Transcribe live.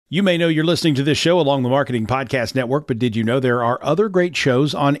You may know you're listening to this show along the Marketing Podcast Network, but did you know there are other great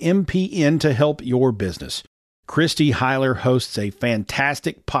shows on MPN to help your business? Christy Heiler hosts a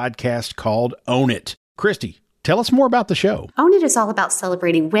fantastic podcast called Own It. Christy, tell us more about the show. Own It is all about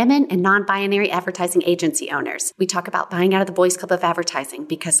celebrating women and non-binary advertising agency owners. We talk about buying out of the Boys Club of Advertising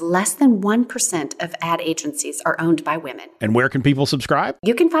because less than 1% of ad agencies are owned by women. And where can people subscribe?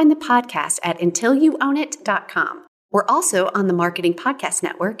 You can find the podcast at untilyouownit.com. We're also on the Marketing Podcast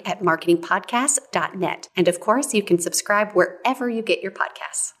Network at marketingpodcast.net. And of course, you can subscribe wherever you get your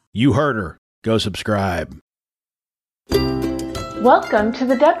podcasts. You heard her. Go subscribe. Welcome to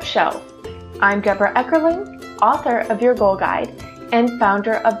The Deb Show. I'm Deborah Eckerling, author of Your Goal Guide and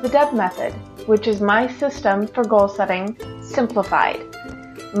founder of the Deb Method, which is my system for goal setting simplified.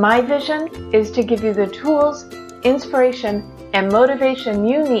 My vision is to give you the tools, inspiration, and motivation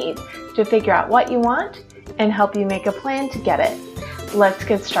you need to figure out what you want and help you make a plan to get it. Let's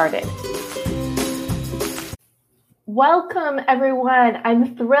get started. Welcome, everyone.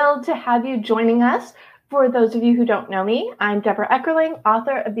 I'm thrilled to have you joining us. For those of you who don't know me, I'm Deborah Eckerling,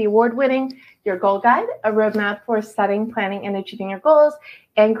 author of the award-winning Your Goal Guide, a roadmap for setting, planning, and achieving your goals,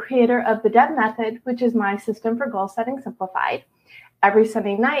 and creator of the Deb Method, which is my system for goal setting simplified. Every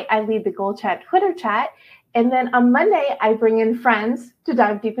Sunday night, I lead the Goal Chat Twitter chat, and then on Monday, I bring in friends to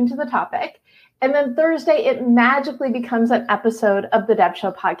dive deep into the topic. And then Thursday, it magically becomes an episode of the Deb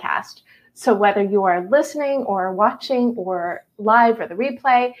Show podcast. So whether you are listening or watching or live or the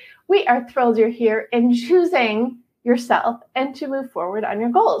replay, we are thrilled you're here and choosing yourself and to move forward on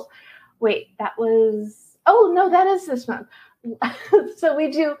your goals. Wait, that is this month. So we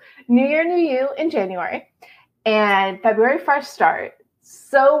do New Year, New You in January and February 1st start.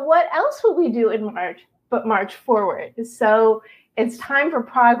 So what else will we do in March but March forward? So it's time for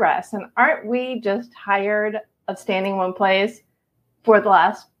progress. And aren't we just tired of standing one place for the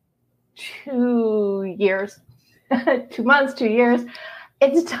last 2 years, 2 months, 2 years?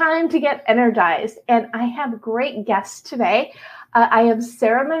 It's time to get energized. And I have great guests today. I have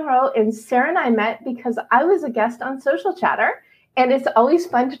Sara Munro, and Sara and I met because I was a guest on Social Chatter. And it's always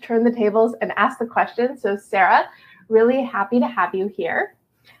fun to turn the tables and ask the questions. So Sara, really happy to have you here.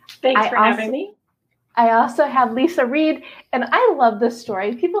 Thanks for having me. I also have Leisa Reid, and I love this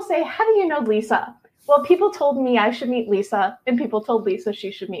story. People say, how do you know Leisa? Well, people told me I should meet Leisa, and people told Leisa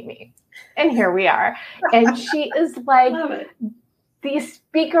she should meet me. And here we are. And she is like the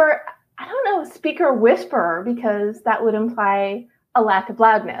speaker, I don't know, speaker whisperer, because that would imply a lack of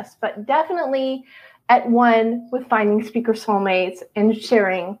loudness, but definitely at one with finding speaker soulmates and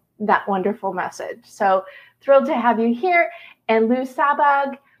sharing that wonderful message. So thrilled to have you here. And Lou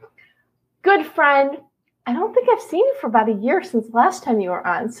Sabbag, good friend. I don't think I've seen you for about a year since the last time you were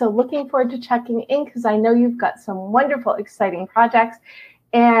on. So looking forward to checking in because I know you've got some wonderful, exciting projects.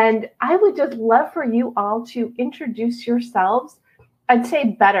 And I would just love for you all to introduce yourselves. I'd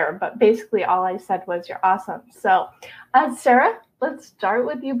say better, but basically all I said was you're awesome. So Sara, let's start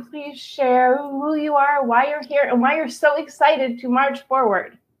with you. Please share who you are, why you're here, and why you're so excited to march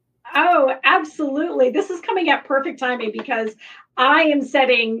forward. Oh, absolutely. This is coming at perfect timing because I am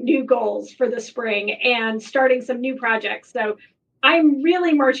setting new goals for the spring and starting some new projects. So I'm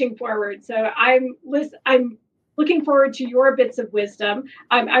really marching forward. So I'm looking forward to your bits of wisdom.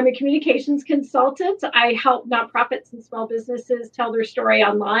 I'm a communications consultant. I help nonprofits and small businesses tell their story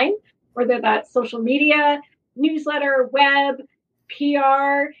online, whether that's social media, newsletter, web,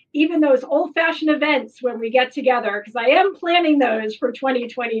 PR, even those old-fashioned events when we get together, because I am planning those for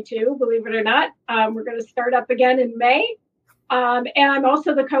 2022, believe it or not. We're going to start up again in May. And I'm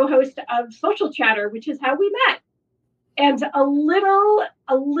also the co-host of Social Chatter, which is how we met. And a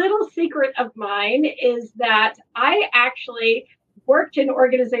little secret of mine is that I actually worked in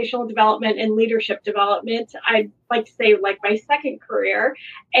organizational development and leadership development. I'd like to say like my second career.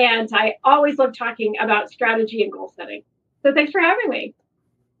 And I always love talking about strategy and goal setting. So thanks for having me.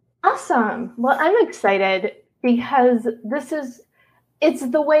 Awesome. Well, I'm excited because it's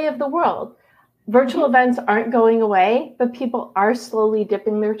the way of the world. Virtual events aren't going away, but people are slowly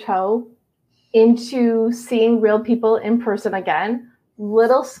dipping their toe into seeing real people in person again.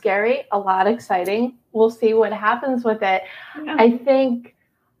 Little scary, a lot exciting. We'll see what happens with it. Yeah. I think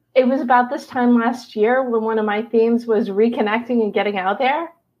it was about this time last year when one of my themes was reconnecting and getting out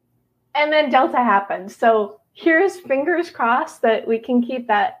there. And then Delta happened. So here's fingers crossed that we can keep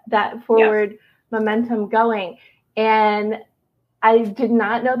that forward momentum going. And I did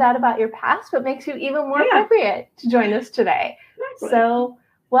not know that about your past, but makes you even more appropriate to join us today. Exactly. So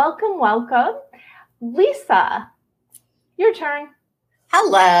welcome. Leisa, your turn.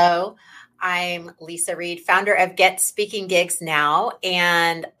 Hello. I'm Leisa Reid, founder of Get Speaking Gigs Now,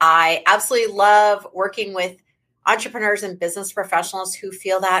 and I absolutely love working with entrepreneurs and business professionals who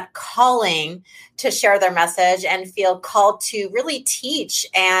feel that calling to share their message and feel called to really teach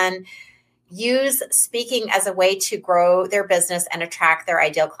and use speaking as a way to grow their business and attract their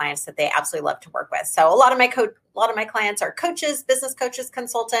ideal clients that they absolutely love to work with. So a lot of my clients are coaches, business coaches,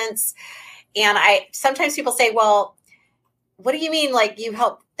 consultants, and sometimes people say, "Well, what do you mean? Like you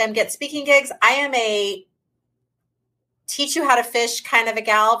help them get speaking gigs?" I am a teach you how to fish kind of a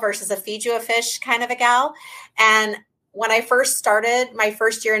gal versus a feed you a fish kind of a gal. And when I first started my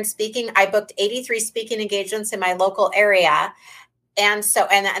first year in speaking, I booked 83 speaking engagements in my local area. And so,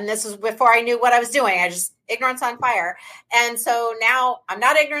 and this was before I knew what I was doing. I just ignorance on fire. And so now I'm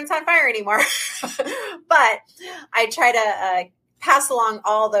not ignorance on fire anymore, but I try to pass along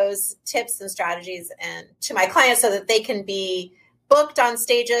all those tips and strategies and to my clients so that they can be booked on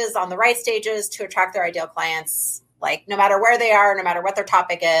stages, on the right stages to attract their ideal clients, like no matter where they are, no matter what their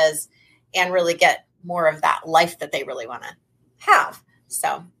topic is, and really get more of that life that they really want to have.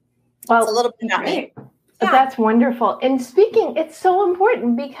 So it's a little bit about me. Yeah. That's wonderful. And speaking, it's so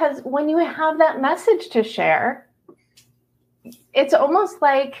important because when you have that message to share, it's almost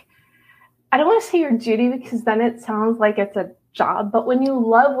like, I don't want to say your duty because then it sounds like it's a job, but when you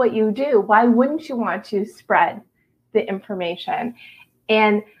love what you do, why wouldn't you want to spread the information?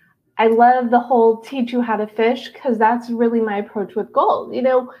 And I love the whole teach you how to fish because that's really my approach with goals. You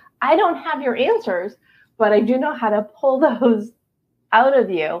know, I don't have your answers, but I do know how to pull those out of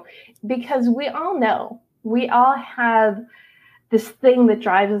you because we all know. We all have this thing that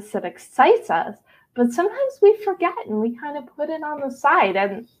drives us, that excites us, but sometimes we forget and we kind of put it on the side,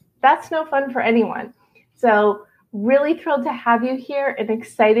 and that's no fun for anyone. So really thrilled to have you here and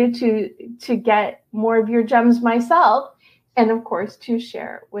excited to get more of your gems myself and, of course, to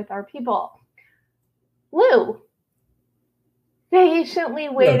share with our people. Lou, patiently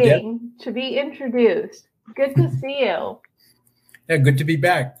waiting to be introduced. Good to see you. Yeah, good to be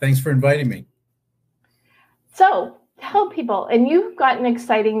back. Thanks for inviting me. So tell people, and you've got an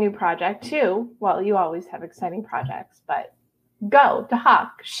exciting new project too. Well, you always have exciting projects, but go,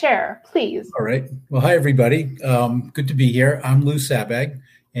 talk, share, please. All right. Well, hi, everybody. Good to be here. I'm Lou Sabbag,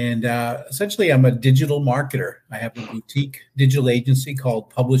 and essentially I'm a digital marketer. I have a boutique digital agency called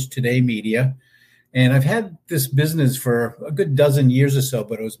Publish Today Media, and I've had this business for a good dozen years or so,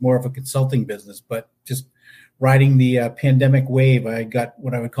 but it was more of a consulting business, but just riding the pandemic wave, I got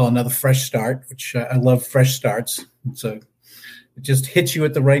what I would call another fresh start, which I love fresh starts. So it just hits you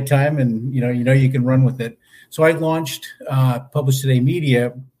at the right time and, you know, you can run with it. So I launched Publish Today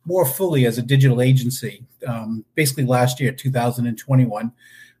Media more fully as a digital agency, basically last year, 2021.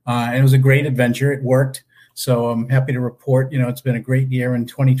 And it was a great adventure. It worked. So I'm happy to report, it's been a great year and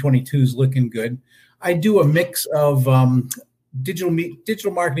 2022 is looking good. I do a mix of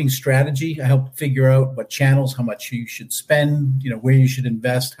digital marketing strategy. I help figure out what channels, how much you should spend, where you should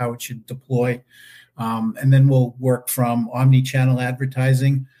invest, how it should deploy. And then we'll work from omni-channel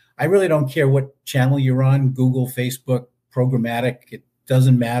advertising. I really don't care what channel you're on, Google, Facebook, programmatic. It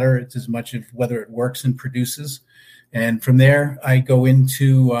doesn't matter. It's as much of whether it works and produces. And from there, I go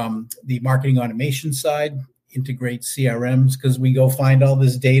into the marketing automation side, integrate CRMs because we go find all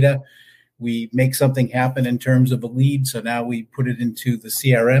this data. We make something happen in terms of a lead. So now we put it into the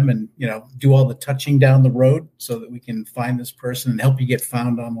CRM and, do all the touching down the road so that we can find this person and help you get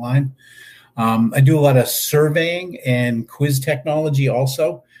found online. I do a lot of surveying and quiz technology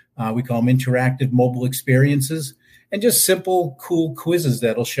also. We call them interactive mobile experiences and just simple, cool quizzes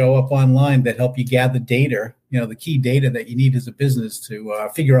that'll show up online that help you gather data, the key data that you need as a business to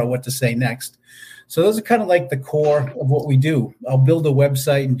figure out what to say next. So those are kind of like the core of what we do. I'll build a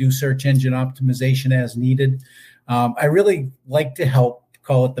website and do search engine optimization as needed. I really like to help,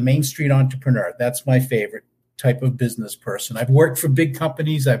 call it the Main Street entrepreneur. That's my favorite type of business person. I've worked for big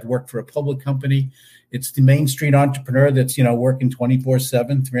companies. I've worked for a public company. It's the Main Street entrepreneur that's, working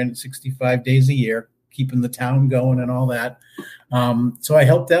 24/7, 365 days a year, keeping the town going and all that. So I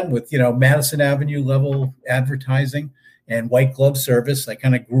help them with, Madison Avenue level advertising and white glove service. I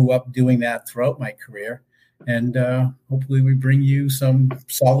kind of grew up doing that throughout my career. And hopefully we bring you some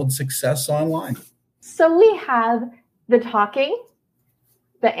solid success online. So we have the talking,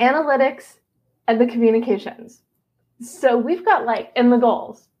 the analytics, and the communications. So we've got and the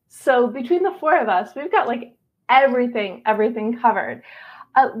goals. So between the four of us, we've got everything covered.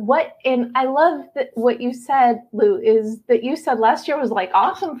 And I love that what you said, Lou, is that you said last year was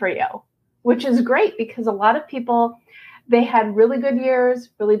awesome for you, which is great because a lot of people, they had really good years,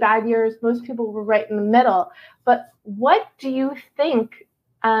 really bad years. Most people were right in the middle. But what do you think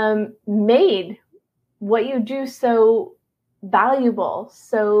made what you do so valuable,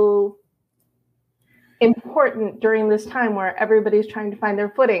 so important during this time where everybody's trying to find their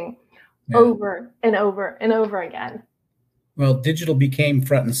footing over and over and over again? Well, digital became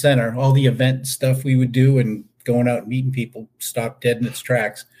front and center. All the event stuff we would do and going out and meeting people stopped dead in its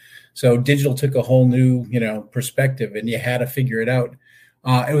tracks. So digital took a whole new, perspective, and you had to figure it out.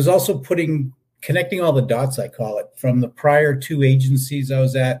 It was also connecting all the dots, I call it, from the prior two agencies I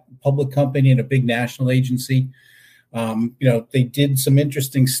was at, public company and a big national agency. They did some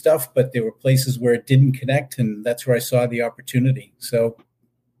interesting stuff, but there were places where it didn't connect, and that's where I saw the opportunity. So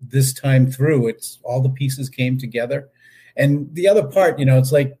this time through, it's all the pieces came together. And the other part,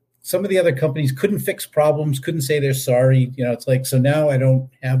 it's like some of the other companies couldn't fix problems, couldn't say they're sorry. It's like, so now I don't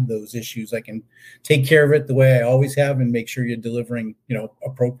have those issues. I can take care of it the way I always have and make sure you're delivering,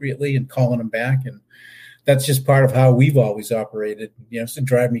 appropriately and calling them back. And that's just part of how we've always operated. It used to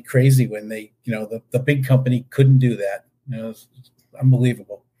drive me crazy when they, the big company couldn't do that. It's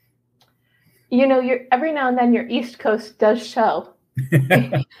unbelievable. Every now and then your East Coast does show.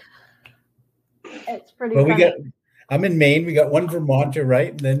 It's pretty funny. I'm in Maine. We got one Vermonter,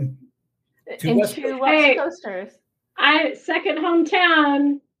 right? And then two West Coasters. Second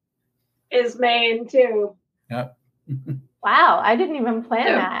hometown is Maine too. Yeah. Wow, I didn't even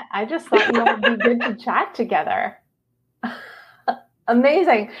plan that. I just thought it would be good to chat together.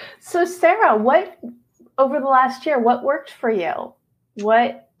 Amazing. So Sara, what over the last year, what worked for you?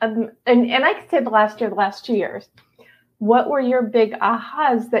 What and I could say the last 2 years. What were your big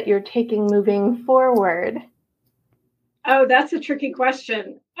ahas that you're taking moving forward? Oh, that's a tricky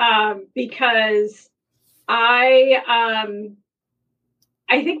question, because I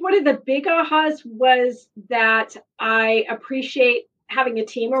think one of the big ahas was that I appreciate having a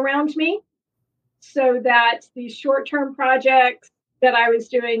team around me, so that these short-term projects that I was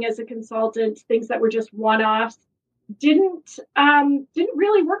doing as a consultant, things that were just one-offs, didn't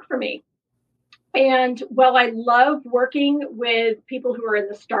really work for me. And while I love working with people who are in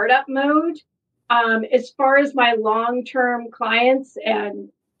the startup mode, as far as my long-term clients and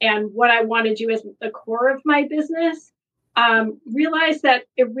what I want to do as the core of my business, realize that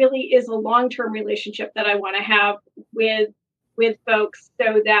it really is a long-term relationship that I want to have with folks,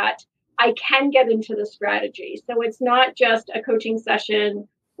 so that I can get into the strategy. So it's not just a coaching session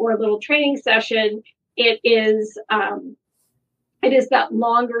or a little training session. It is that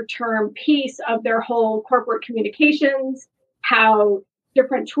longer-term piece of their whole corporate communications, how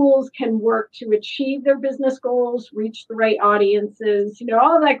different tools can work to achieve their business goals, reach the right audiences,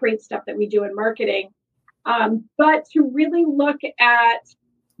 all that great stuff that we do in marketing. But to really look at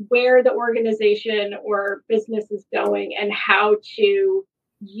where the organization or business is going and how to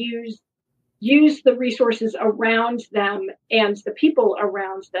use the resources around them and the people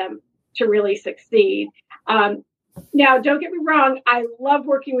around them to really succeed. Now, don't get me wrong, I love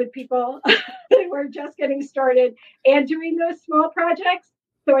working with people who are just getting started and doing those small projects.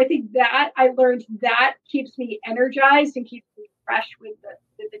 So I think that I learned that keeps me energized and keeps me fresh with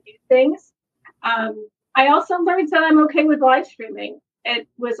the new things. I also learned that I'm okay with live streaming. It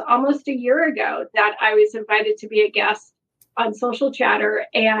was almost a year ago that I was invited to be a guest on Social Chatter,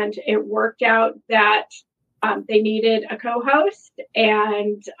 and it worked out that they needed a co-host,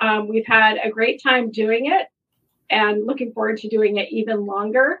 and we've had a great time doing it and looking forward to doing it even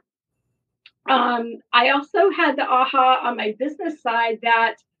longer. I also had the aha on my business side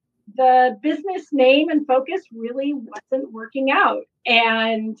that the business name and focus really wasn't working out.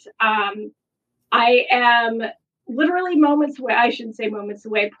 And I am literally moments away, I shouldn't say moments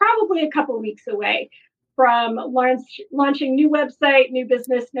away, probably a couple of weeks away from launching new website, new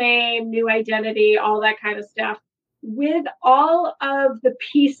business name, new identity, all that kind of stuff, with all of the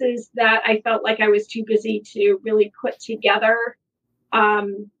pieces that I felt like I was too busy to really put together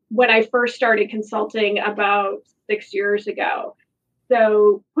when I first started consulting about 6 years ago.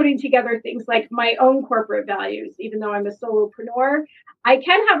 So putting together things like my own corporate values, even though I'm a solopreneur, I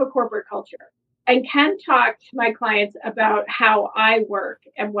can have a corporate culture and can talk to my clients about how I work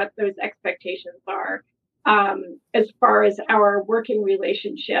and what those expectations are as far as our working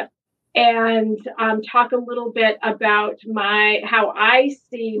relationship. And talk a little bit about how I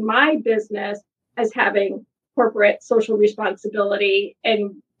see my business as having corporate social responsibility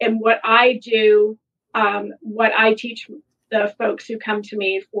and what I do, what I teach the folks who come to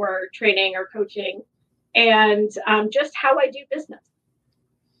me for training or coaching, and just how I do business.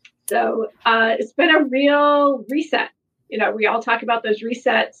 So it's been a real reset. We all talk about those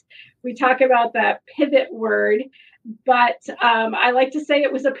resets. We talk about that pivot word, but I like to say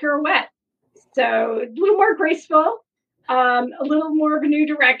it was a pirouette. So a little more graceful, a little more of a new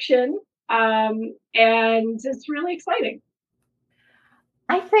direction. And it's really exciting.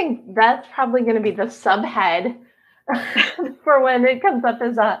 I think that's probably going to be the subhead for when it comes up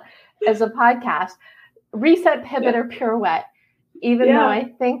as a podcast. Reset, pivot, or pirouette. Even though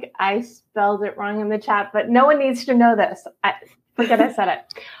I think I spelled it wrong in the chat, but no one needs to know this. Forget I said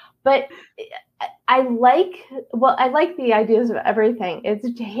it. But I like the ideas of everything. It's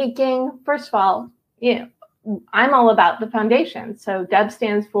taking, first of all, I'm all about the foundation. So DEB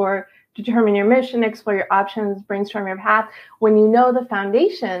stands for determine your mission, explore your options, brainstorm your path. When you know the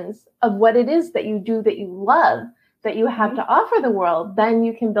foundations of what it is that you do that you love, that you have to offer the world, then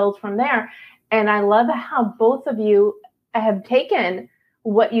you can build from there. And I love how both of you have taken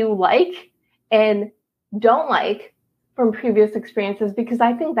what you like and don't like from previous experiences, because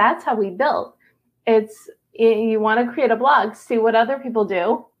I think that's how we build. It's, you want to create a blog, see what other people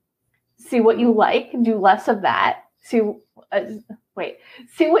do, see what you like, do less of that, see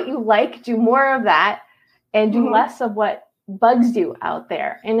what you like, do more of that, and do less of what bugs you out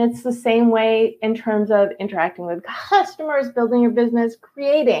there. And it's the same way in terms of interacting with customers, building your business,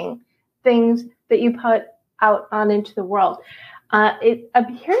 creating things that you put out on into the world. It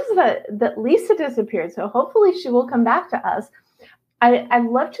appears that Leisa disappeared, so hopefully she will come back to us. I'd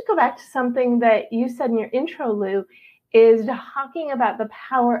love to go back to something that you said in your intro, Lou, is talking about the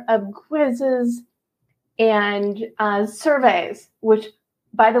power of quizzes and surveys, which,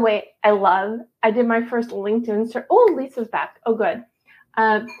 by the way, I love. I did my first LinkedIn survey. Oh, Lisa's back. Oh, good.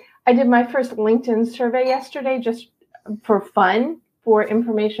 I did my first LinkedIn survey yesterday just for fun, for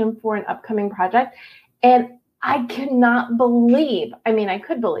information for an upcoming project. And I cannot believe, I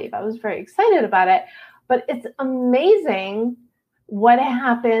could believe, I was very excited about it, but it's amazing what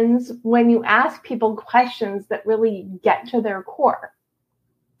happens when you ask people questions that really get to their core.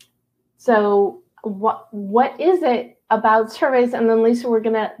 So what is it about surveys? And then Leisa, we're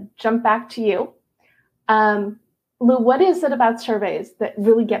going to jump back to you. Lou, what is it about surveys that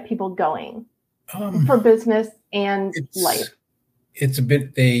really get people going for business and life? It's a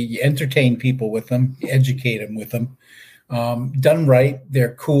bit, they entertain people with them, educate them with them. Done right,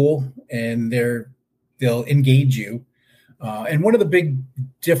 they're cool, and they'll engage you. And one of the big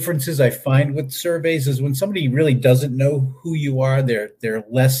differences I find with surveys is when somebody really doesn't know who you are, they're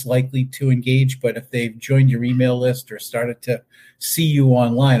less likely to engage. But if they've joined your email list or started to see you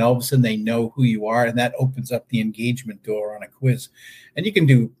online, all of a sudden they know who you are, and that opens up the engagement door on a quiz. And you can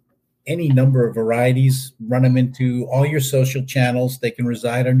do any number of varieties, run them into all your social channels. They can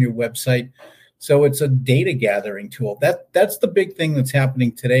reside on your website. So it's a data gathering tool. That's the big thing that's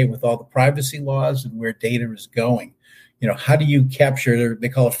happening today with all the privacy laws and where data is going. How do you capture, they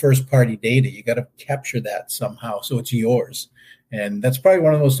call it first party data. You got to capture that somehow so it's yours. And that's probably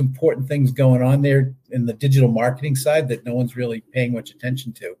one of the most important things going on there in the digital marketing side that no one's really paying much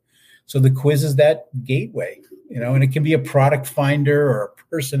attention to. So the quiz is that gateway, and it can be a product finder or a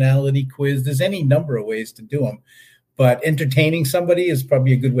personality quiz. There's any number of ways to do them, but entertaining somebody is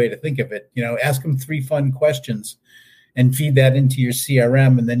probably a good way to think of it. Ask them 3 fun questions and feed that into your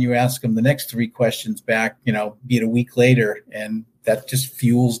CRM. And then you ask them the next 3 questions back, be it a week later. And that just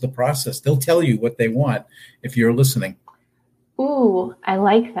fuels the process. They'll tell you what they want if you're listening. Ooh, I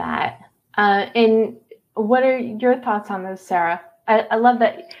like that. And what are your thoughts on this, Sara? I love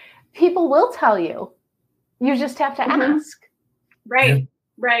that people will tell you. You just have to ask. Right, yeah.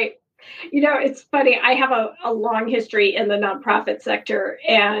 Right. It's funny. I have a long history in the nonprofit sector,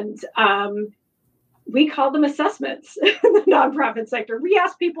 and we call them assessments in the nonprofit sector. We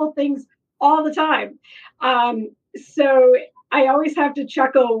ask people things all the time. So I always have to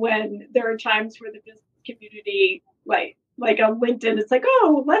chuckle when there are times where the business community, like on LinkedIn, it's like,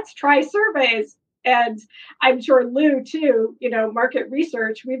 oh, let's try surveys. And I'm sure Lou too, market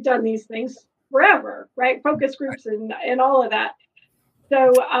research, we've done these things forever, right? Focus groups and all of that.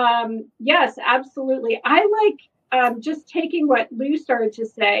 So yes, absolutely. I like just taking what Lou started to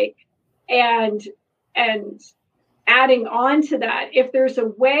say and adding on to that. If there's a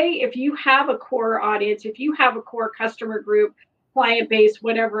way, if you have a core audience, if you have a core customer group, client base,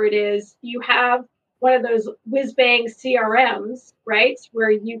 whatever it is, you have one of those whiz-bang CRMs, right,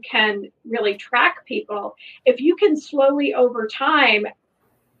 where you can really track people. If you can slowly over time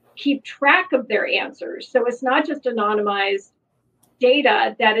keep track of their answers, so it's not just anonymized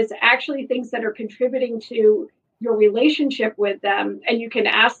data, that is actually things that are contributing to your relationship with them, and you can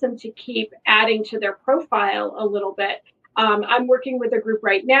ask them to keep adding to their profile a little bit. I'm working with a group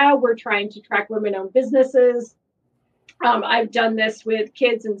right now. We're trying to track women-owned businesses. I've done this with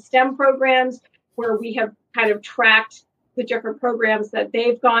kids in STEM programs, where we have kind of tracked the the different programs that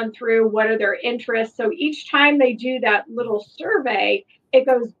they've gone through, what are their interests. So each time they do that little survey, it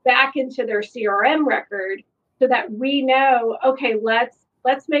goes back into their CRM record so that we know, okay, let's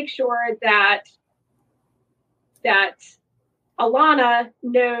make sure that Alana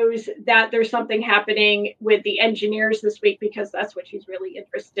knows that there's something happening with the engineers this week because that's what she's really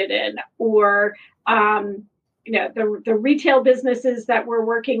interested in. Or, the retail businesses that we're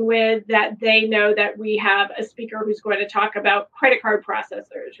working with, that they know that we have a speaker who's going to talk about credit card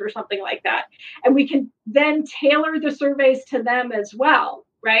processors or something like that. And we can then tailor the surveys to them as well,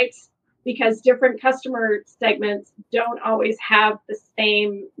 right? Because different customer segments don't always have the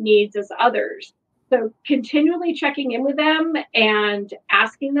same needs as others. So continually checking in with them and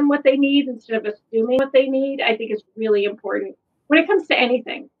asking them what they need instead of assuming what they need, I think is really important when it comes to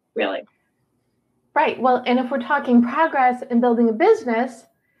anything, really. Right. Well, and if we're talking progress and building a business,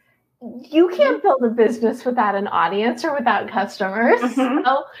 you can't build a business without an audience or without customers. Mm-hmm.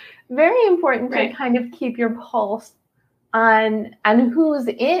 So very important to kind of keep your pulse on who's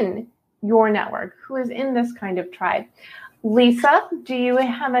in your network, who is in this kind of tribe. Leisa, do you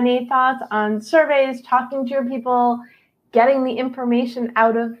have any thoughts on surveys, talking to your people, getting the information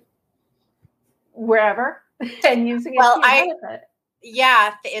out of wherever and using it to your benefit?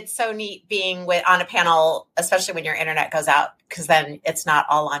 Yeah, it's so neat being on a panel, especially when your internet goes out, because then it's not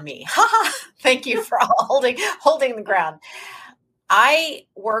all on me. Thank you for all holding the ground. I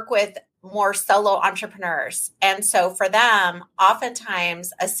work with more solo entrepreneurs. And so for them,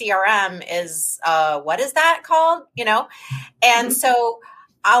 oftentimes a CRM is, what is that called? And so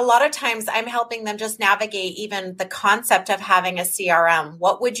a lot of times I'm helping them just navigate even the concept of having a CRM.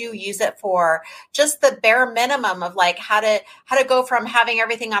 What would you use it for? Just the bare minimum of like how to go from having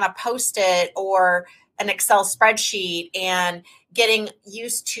everything on a Post-it or an Excel spreadsheet and getting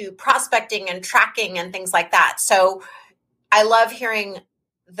used to prospecting and tracking and things like that. So I love hearing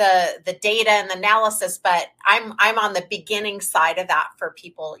the data and the analysis, but I'm on the beginning side of that for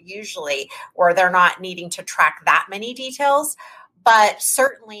people usually, or they're not needing to track that many details. But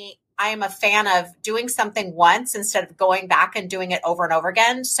certainly I am a fan of doing something once instead of going back and doing it over and over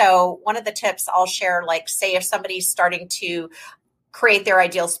again. So one of the tips I'll share, like say if somebody's starting to create their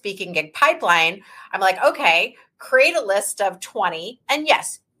ideal speaking gig pipeline, I'm like, okay, create a list of 20. And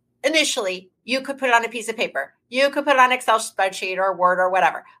yes, initially you could put it on a piece of paper. You could put it on Excel spreadsheet or Word or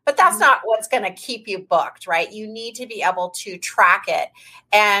whatever, but that's not what's going to keep you booked, right? You need to be able to track it.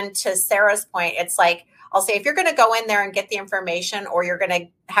 And to Sarah's point, it's like, I'll say, if you're going to go in there and get the information, or you're going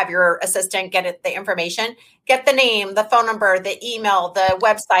to have your assistant get the information, get the name, the phone number, the email, the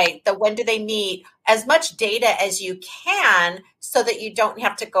website, when do they meet, as much data as you can so that you don't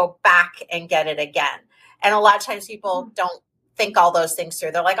have to go back and get it again. And a lot of times people don't think all those things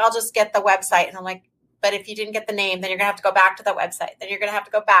through. They're like, I'll just get the website. And I'm like, but if you didn't get the name, then you're going to have to go back to that website. Then you're going to have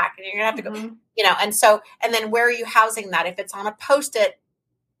to go back and you're going to have to go, and then where are you housing that? If it's on a Post-it,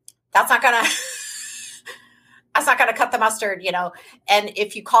 that's not going to cut the mustard, and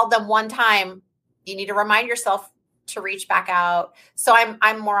if you called them one time, you need to remind yourself to reach back out. So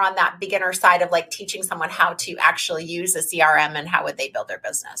I'm more on that beginner side of like teaching someone how to actually use a CRM and how would they build their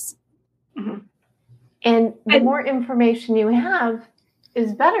business. Mm-hmm. And the more information you have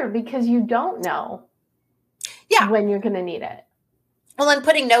is better, because you don't know when you're going to need it. Well, and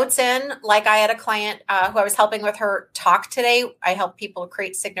putting notes in, like I had a client who I was helping with her talk today. I help people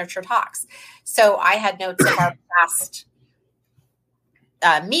create signature talks. So I had notes of our past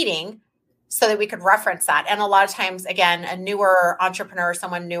meeting so that we could reference that. And a lot of times, again, a newer entrepreneur,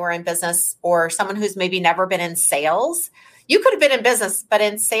 someone newer in business, or someone who's maybe never been in sales. You could have been in business, but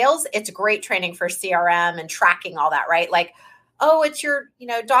in sales, it's great training for CRM and tracking all that, right? Like, oh, it's your,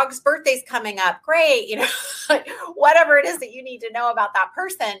 dog's birthday's coming up. Great. Whatever it is that you need to know about that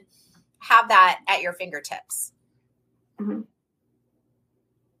person, have that at your fingertips. Mm-hmm.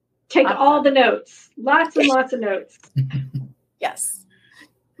 Take all the notes, lots and lots of notes. Yes.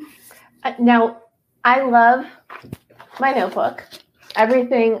 Now, I love my notebook.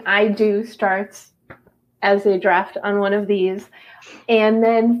 Everything I do starts as a draft on one of these. And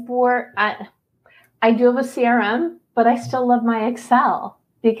then I do have a CRM, but I still love my Excel,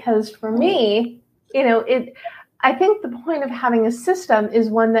 because for me, I think the point of having a system is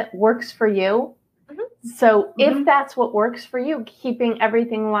one that works for you. Mm-hmm. So if that's what works for you, keeping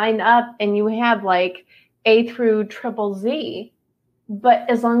everything lined up and you have like A through triple Z, but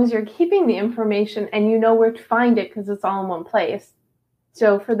as long as you're keeping the information and you know where to find it because it's all in one place.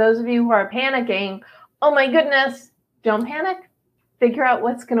 So for those of you who are panicking, oh my goodness, don't panic. Figure out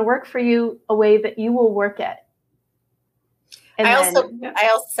what's going to work for you, a way that you will work it. And I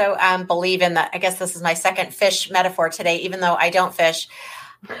also believe in the, I guess this is my second fish metaphor today, even though I don't fish,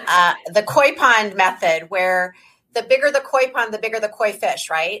 the koi pond method, where the bigger the koi pond, the bigger the koi fish,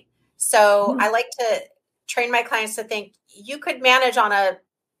 right? So I like to train my clients to think you could manage on a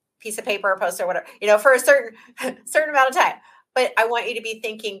piece of paper or poster or whatever, for a certain amount of time. But I want you to be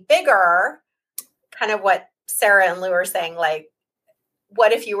thinking bigger, kind of what Sara and Lou are saying, like,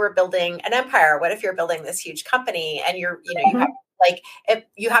 what if you were building an empire? What if you're building this huge company and you have if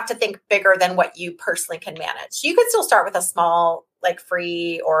you have to think bigger than what you personally can manage. You could still start with a small, like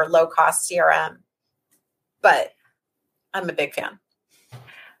free or low cost CRM, but I'm a big fan.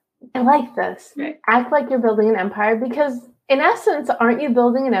 I like this. Right. Act like you're building an empire, because in essence, aren't you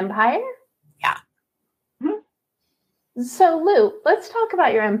building an empire? Yeah. Mm-hmm. So Lou, let's talk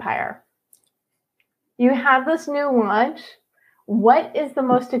about your empire. You have this new launch. What is the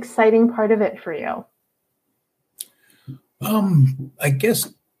most exciting part of it for you? I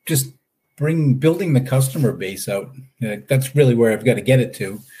guess just building the customer base out. That's really where I've got to get it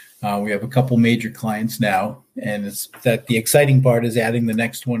to. We have a couple major clients now, and it's that the exciting part is adding the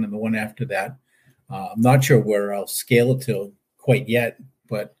next one and the one after that. I'm not sure where I'll scale it to quite yet,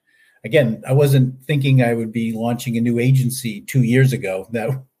 but again, I wasn't thinking I would be launching a new agency 2 years ago.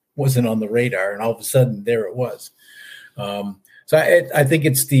 That wasn't on the radar, and all of a sudden there it was. So I think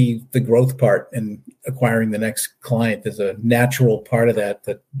it's the growth part and acquiring the next client is a natural part of that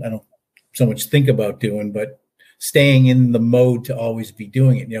I don't so much think about doing, but staying in the mode to always be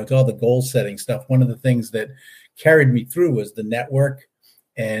doing it. To all the goal setting stuff, one of the things that carried me through was the network.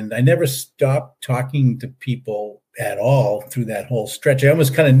 And I never stopped talking to people at all through that whole stretch. I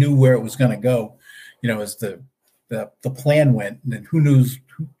almost kind of knew where it was going to go, as the plan went. And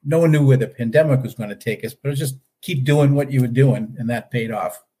no one knew where the pandemic was going to take us, but it was just keep doing what you were doing, and that paid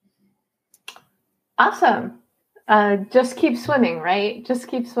off. Awesome. Just keep swimming, right? Just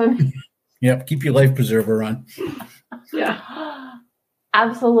keep swimming. Yep. Keep your life preserver on. Yeah.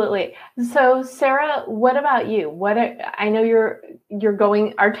 Absolutely. So Sara, what about you? I know you're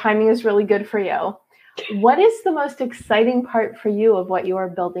going, our timing is really good for you. What is the most exciting part for you of what you are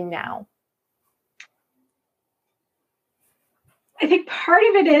building now? I think part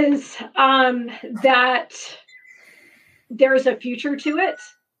of it is that there's a future to it.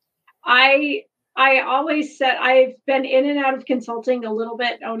 I always said I've been in and out of consulting a little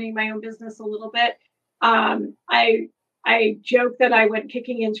bit, owning my own business a little bit. I joke that I went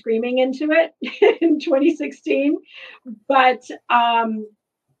kicking and screaming into it in 2016, but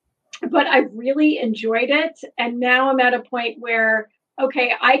I really enjoyed it. And now I'm at a point where,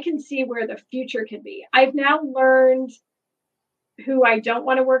 okay, I can see where the future can be. I've now learned who I don't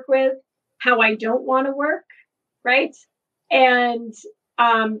want to work with, how I don't want to work, right? And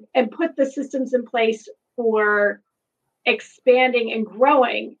put the systems in place for expanding and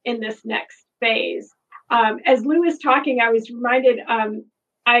growing in this next phase. As Lou was talking, I was reminded,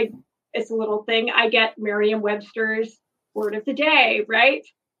 it's a little thing, I get Merriam-Webster's word of the day, right?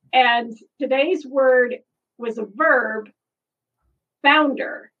 And today's word was a verb,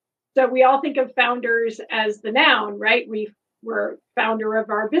 founder. So we all think of founders as the noun, right? We're founder of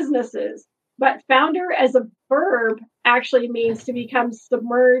our businesses. But founder as a verb actually means to become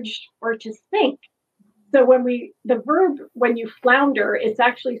submerged or to sink. So when you flounder, it's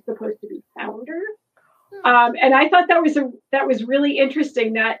actually supposed to be founder. And I thought that was really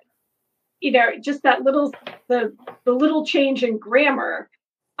interesting that, just that the little change in grammar.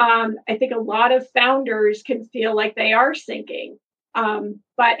 I think a lot of founders can feel like they are sinking,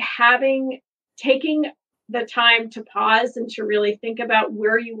 but taking the time to pause and to really think about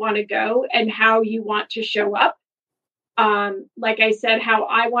where you want to go and how you want to show up. Like I said, how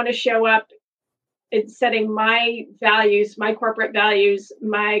I want to show up in setting my values, my corporate values,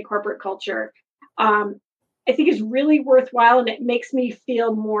 my corporate culture, I think is really worthwhile, and it makes me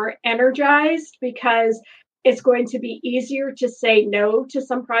feel more energized because it's going to be easier to say no to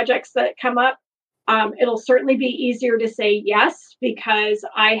some projects that come up. It'll certainly be easier to say yes because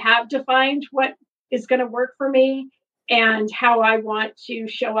I have defined what is going to work for me and how I want to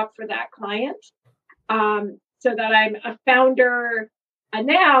show up for that client, so that I'm a founder, a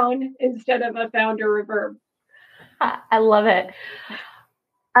noun, instead of a founder, a verb. I love it.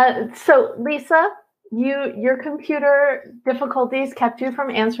 So Leisa, your computer difficulties kept you from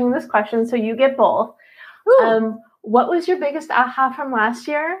answering this question, so you get both. What was your biggest aha from last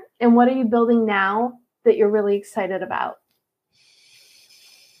year, and what are you building now that you're really excited about?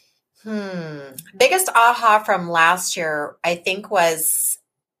 Biggest aha from last year, I think, was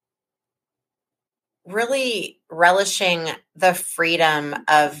really relishing the freedom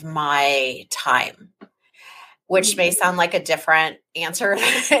of my time. which may sound like a different answer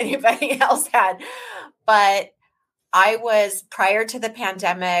than anybody else had. But I was, prior to the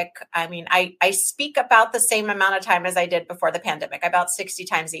pandemic, I mean, I speak about the same amount of time as I did before the pandemic, about 60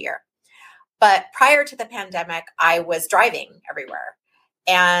 times a year. But prior to the pandemic, I was driving everywhere.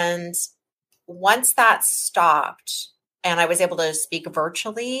 And once that stopped and I was able to speak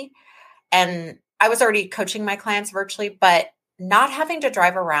virtually, and I was already coaching my clients virtually, but not having to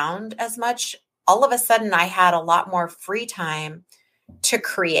drive around as much, all of a sudden I had a lot more free time to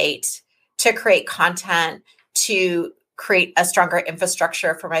create content, to create a stronger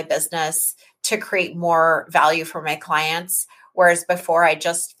infrastructure for my business, to create more value for my clients. Whereas before I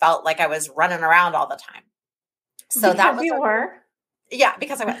just felt like I was running around all the time. So that was Yeah,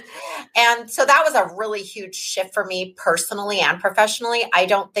 because I was. And so that was a really huge shift for me personally and professionally. I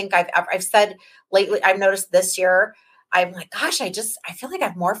don't think I've said lately, I've noticed this year, I'm like, gosh, I feel like I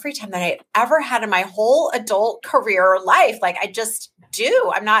have more free time than I ever had in my whole adult career life. Like I just do.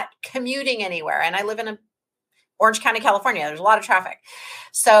 I'm not commuting anywhere. And I live in Orange County, California. There's a lot of traffic.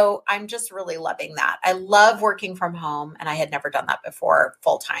 So I'm just really loving that. I love working from home, and I had never done that before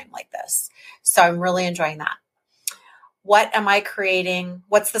full time like this. So I'm really enjoying that. What am I creating?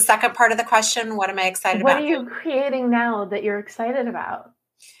 What's the second part of the question? What am I excited about? What are you creating now that you're excited about?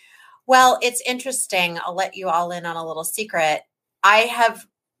 Well, it's interesting. I'll let you all in on a little secret. I'm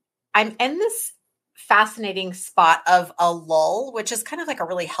in this fascinating spot of a lull, which is kind of like a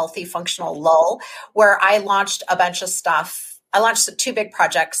really healthy, functional lull, where I launched a bunch of stuff. I launched 2 big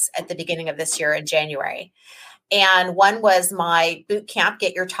projects at the beginning of this year in January. And one was my boot camp,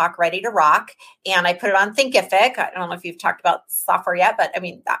 Get Your Talk Ready to Rock. And I put it on Thinkific. I don't know if you've talked about software yet, but I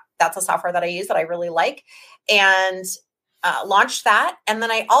mean, that's a software that I use that I really like. And launched that. And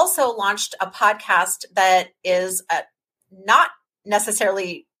then I also launched a podcast that is not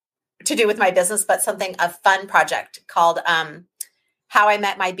necessarily to do with my business, but a fun project called How I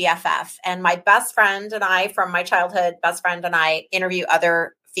Met My BFF. And my best friend and I, from my childhood, best friend and I interview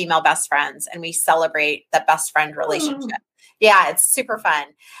other female best friends, and we celebrate the best friend relationship. Yeah, it's super fun.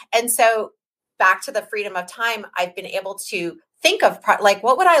 And so back to the freedom of time, I've been able to think of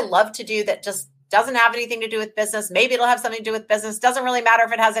what would I love to do that just doesn't have anything to do with business. Maybe it'll have something to do with business. Doesn't really matter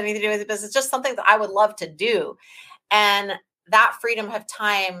if it has anything to do with business, just something that I would love to do. And that freedom of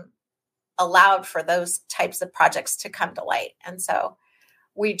time allowed for those types of projects to come to light. And so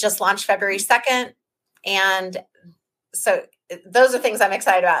we just launched February 2nd. And so those are things I'm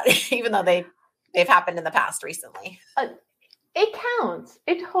excited about, even though they've happened in the past recently. It counts.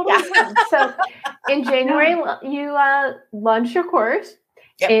 It totally counts. So in January, you launched your course.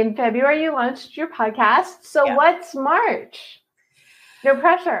 Yep. In February, you launched your podcast. So what's March? No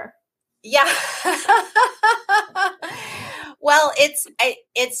pressure. Yeah. Well,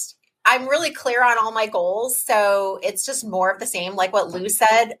 I'm really clear on all my goals. So it's just more of the same. Like what Lou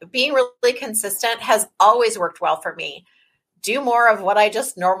said, being really consistent has always worked well for me. Do more of what I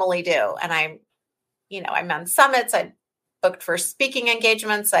just normally do. And I'm on summits. I booked for speaking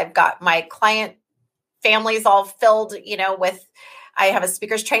engagements. I've got my client families all filled, I have a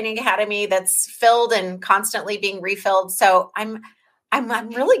speakers training academy that's filled and constantly being refilled. So I'm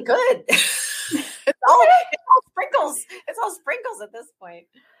really good. It's all sprinkles. It's all sprinkles at this point.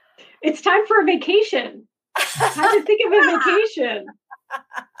 It's time for a vacation. Time to think of a vacation.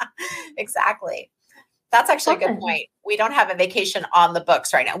 Exactly. That's actually a good point. We don't have a vacation on the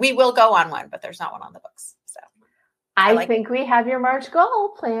books right now. We will go on one, but there's not one on the books. So I think we have your March goal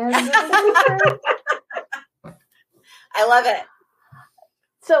planned. I love it.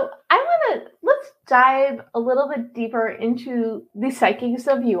 So let's dive a little bit deeper into the psychics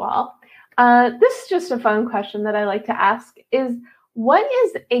of you all. This is just a fun question that I like to ask is, what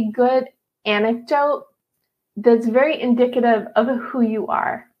is a good anecdote that's very indicative of who you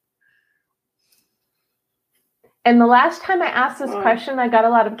are? And the last time I asked this question, I got a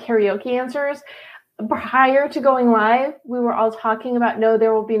lot of karaoke answers. Prior to going live, we were all talking about, no,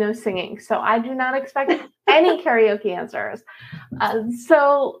 there will be no singing. So I do not expect any karaoke answers.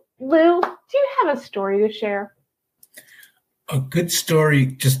 So Lou, do you have a story to share? A good story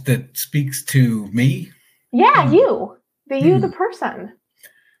just that speaks to me? Yeah, you. The person.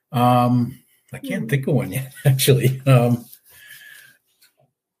 I can't think of one yet, actually.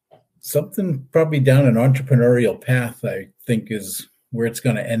 Something probably down an entrepreneurial path, I think, is where it's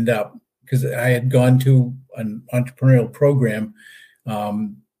going to end up. Because I had gone to an entrepreneurial program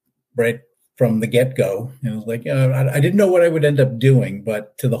right from the get-go. And it was like, I didn't know what I would end up doing,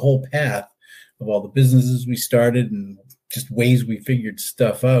 but to the whole path of all the businesses we started and just ways we figured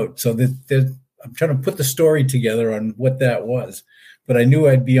stuff out. So I'm trying to put the story together on what that was. but I knew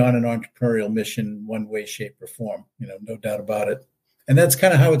I'd be on an entrepreneurial mission one way, shape, or form, no doubt about it. And that's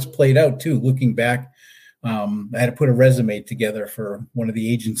kind of how it's played out too. Looking back, I had to put a resume together for one of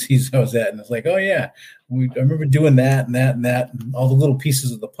the agencies I was at. And it's like, oh yeah, I remember doing that and that and that, and all the little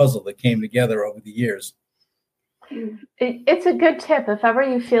pieces of the puzzle that came together over the years. It's a good tip. If ever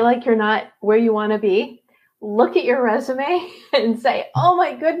you feel like you're not where you want to be, look at your resume and say, oh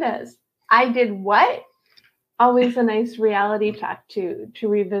my goodness, I did what? Always a nice reality check to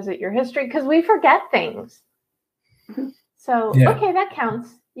revisit your history, because we forget things. So, yeah. Okay, that counts.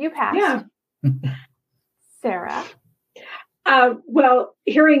 You passed. Yeah. Sara? Well,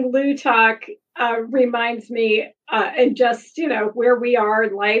 hearing Lou talk reminds me, and just, where we are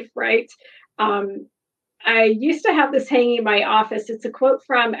in life, right? I used to have this hanging in my office. It's a quote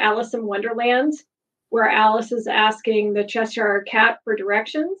from Alice in Wonderland, where Alice is asking the Cheshire Cat for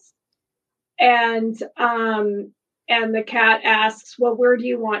directions. And the cat asks, well, where do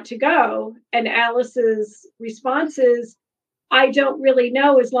you want to go? And Alice's response is, I don't really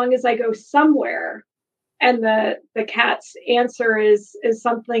know, as long as I go somewhere. And the cat's answer is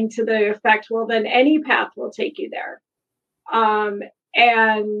something to the effect, well, then any path will take you there.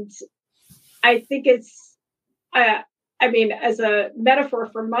 And I think it's, as a metaphor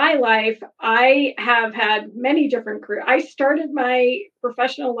for my life, I have had many different careers. I started my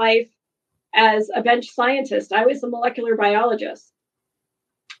professional life as a bench scientist. I was a molecular biologist.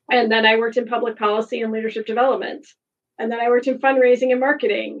 And then I worked in public policy and leadership development. And then I worked in fundraising and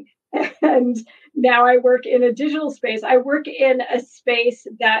marketing. And now I work in a digital space. I work in a space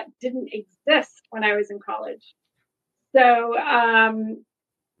that didn't exist when I was in college. So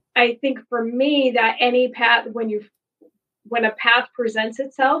I think for me that any path, when a path presents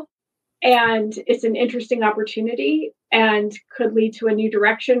itself and it's an interesting opportunity and could lead to a new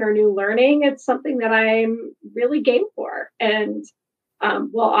direction or new learning, it's something that I'm really game for. And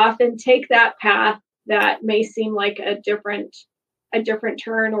will often take that path that may seem like a different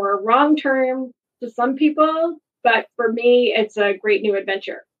turn or a wrong turn to some people. But for me, it's a great new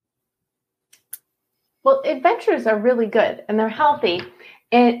adventure. Well, adventures are really good and they're healthy.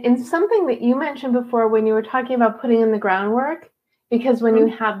 And something that you mentioned before when you were talking about putting in the groundwork, because when you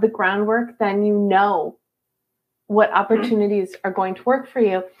have the groundwork, then you know what opportunities are going to work for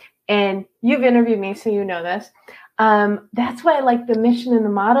you. And you've interviewed me, so you know this. That's why I like the mission and the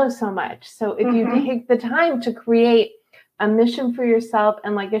motto so much. So if you take the time to create a mission for yourself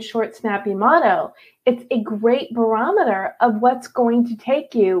and like a short, snappy motto, it's a great barometer of what's going to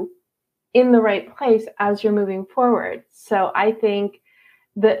take you in the right place as you're moving forward. So I think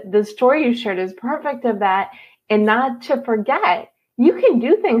the story you shared is perfect of that. And not to forget, you can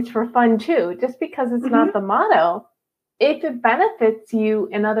do things for fun too, just because it's not the motto. If it benefits you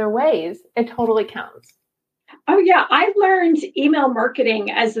in other ways, it totally counts. Oh yeah, I learned email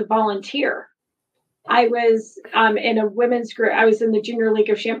marketing as a volunteer. I was in a women's group. I was in the Junior League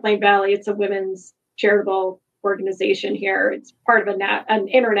of Champlain Valley. It's a women's charitable organization here. It's part of an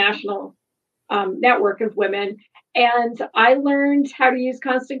international network of women. And I learned how to use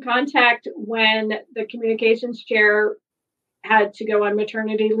Constant Contact when the communications chair had to go on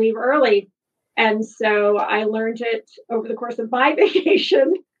maternity leave early. And so I learned it over the course of my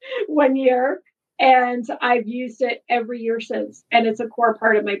vacation one year. And I've used it every year since. And it's a core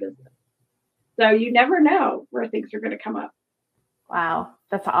part of my business. So you never know where things are going to come up. Wow,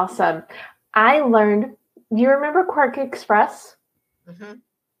 that's awesome. I learned, do you remember Quark Express? Mm-hmm.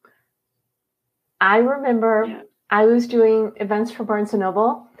 I remember I was doing events for Barnes &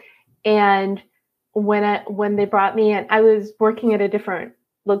 Noble. And when they brought me in, I was working at a different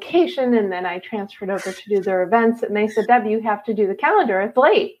location. And then I transferred over to do their events. And they said, Deb, you have to do the calendar. It's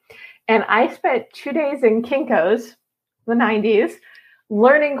late. And I spent 2 days in Kinko's, the 90s,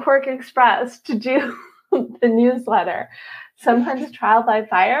 learning Quark Express to do the newsletter. Sometimes trial by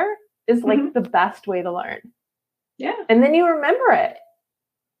fire is like the best way to learn. Yeah. And then you remember it.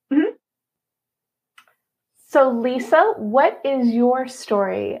 Mm-hmm. So Leisa, what is your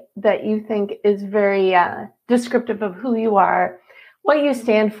story that you think is very descriptive of who you are, what you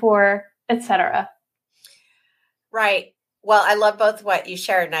stand for, etc.? Right. Well, I love both what you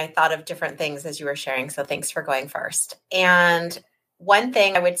shared, and I thought of different things as you were sharing. So thanks for going first. And one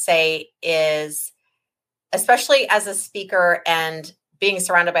thing I would say is, especially as a speaker and being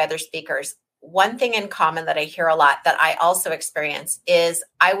surrounded by other speakers, one thing in common that I hear a lot that I also experience is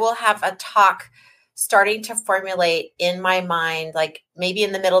I will have a talk starting to formulate in my mind, like maybe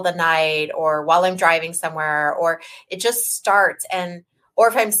in the middle of the night or while I'm driving somewhere, or it just starts. Or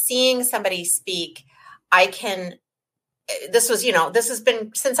if I'm seeing somebody speak, I can this was, this has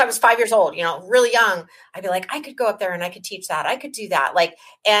been since I was 5 years old, really young. I'd be like, I could go up there and I could teach that. I could do that.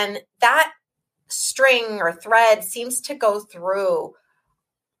 And that string or thread seems to go through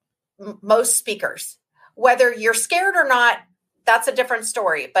most speakers, whether you're scared or not. That's a different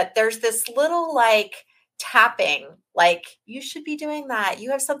story. But there's this little tapping, you should be doing that.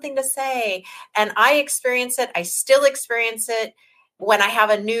 You have something to say. And I experience it. I still experience it when I have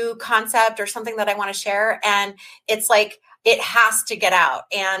a new concept or something that I want to share. And it's it has to get out.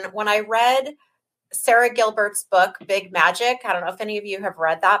 And when I read Sarah Gilbert's book, Big Magic, I don't know if any of you have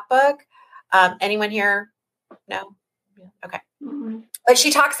read that book. Anyone here? No? Okay. Mm-hmm. But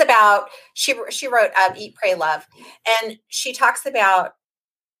she talks about, she wrote Eat, Pray, Love. And she talks about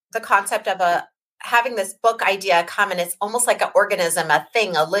the concept of having this book idea come, and it's almost like an organism, a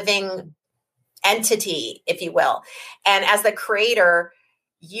thing, a living entity, if you will. And as the creator,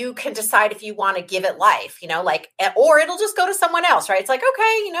 you can decide if you want to give it life, or it'll just go to someone else, right? It's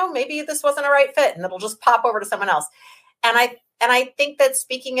okay, maybe this wasn't a right fit, and it'll just pop over to someone else. And I think that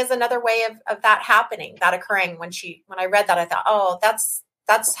speaking is another way of that happening, that occurring. When I read that, I thought, oh, that's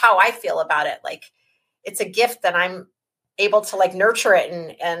how I feel about it. It's a gift that I'm able to nurture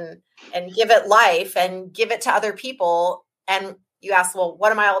it and give it life and give it to other people. And you ask, well,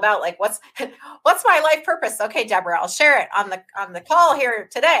 what am I all about? What's my life purpose? Okay, Deborah, I'll share it on the call here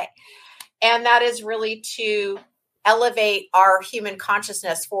today. And that is really to elevate our human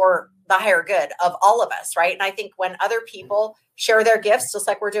consciousness for the higher good of all of us, right? And I think when other people share their gifts, just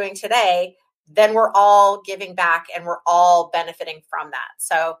like we're doing today, then we're all giving back and we're all benefiting from that.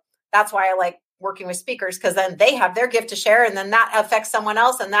 So that's why I like working with speakers, because then they have their gift to share, and then that affects someone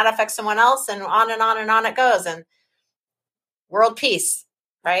else, and that affects someone else, and on and on and on it goes. And world peace,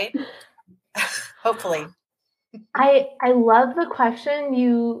 right? Hopefully. I love the question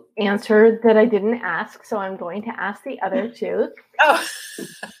you answered that I didn't ask, so I'm going to ask the other two. Oh.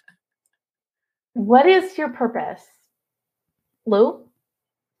 What is your purpose? Lou?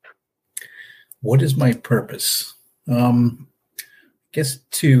 What is my purpose? I guess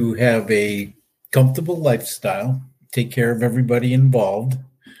to have a comfortable lifestyle, take care of everybody involved,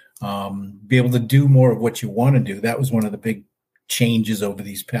 be able to do more of what you want to do. That was one of the big changes over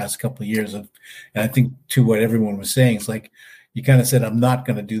these past couple of years. And I think to what everyone was saying, it's you kind of said, I'm not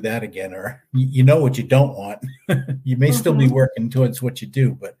going to do that again, or you know what you don't want. You may still be working towards what you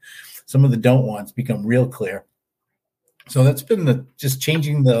do, but some of the don't wants become real clear. So that's been just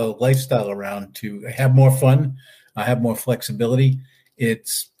changing the lifestyle around to have more fun, have more flexibility.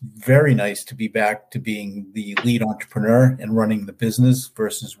 It's very nice to be back to being the lead entrepreneur and running the business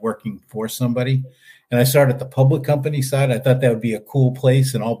versus working for somebody. And I started the public company side. I thought that would be a cool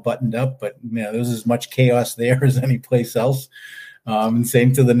place and all buttoned up, but there's as much chaos there as any place else. And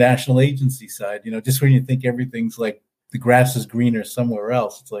same to the national agency side. Just when you think everything's the grass is greener somewhere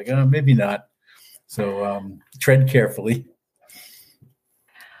else, it's maybe not. So tread carefully.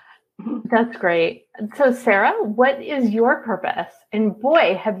 That's great. So Sarah, what is your purpose? And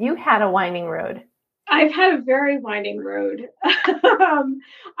boy, have you had a winding road. I've had a very winding road.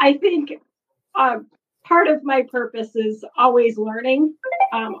 I think part of my purpose is always learning,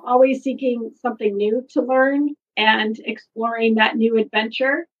 always seeking something new to learn and exploring that new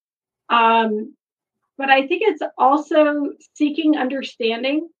adventure. But I think it's also seeking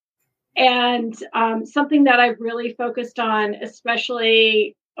understanding, and something that I've really focused on,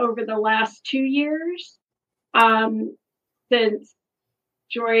 especially over the last 2 years, since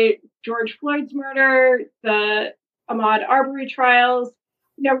George Floyd's murder, the Ahmaud Arbery trials,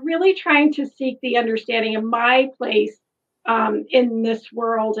 really trying to seek the understanding of my place in this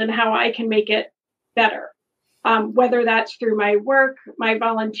world and how I can make it better. Whether that's through my work, my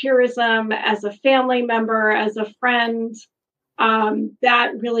volunteerism, as a family member, as a friend,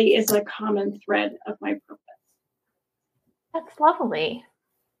 that really is a common thread of my purpose. That's lovely.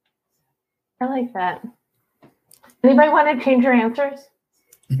 I like that. Anybody want to change your answers?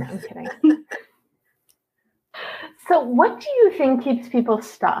 No, I'm kidding. So what do you think keeps people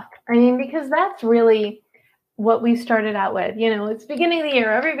stuck? I mean, because that's really what we started out with. It's beginning of the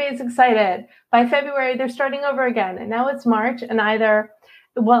year. Everybody's excited. By February, they're starting over again. And now it's March. And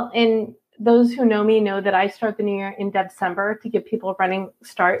and those who know me know that I start the new year in December to give people a running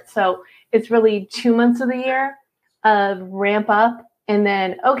start. So it's really 2 months of the year of ramp up. And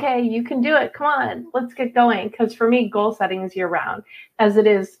then, okay, you can do it. Come on, let's get going. Because for me, goal setting is year round, as it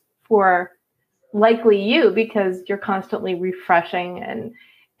is for likely you, because you're constantly refreshing and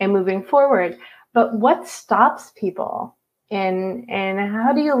moving forward. But what stops people, and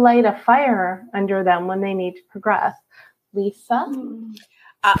how do you light a fire under them when they need to progress? Leisa?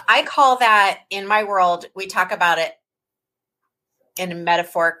 I call that, in my world, we talk about it, in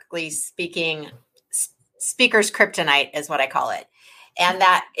metaphorically speaking, speaker's kryptonite is what I call it. And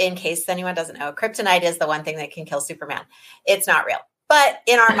that, in case anyone doesn't know, kryptonite is the one thing that can kill Superman. It's not real, but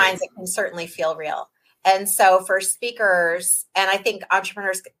in our minds, it can certainly feel real. And so for speakers, and I think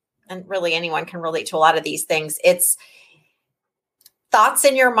entrepreneurs and really anyone can relate to a lot of these things, it's thoughts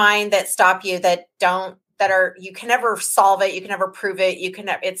in your mind that stop you, you can never solve it. You can never prove it.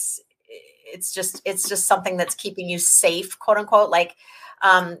 It's just something that's keeping you safe, quote unquote. Like,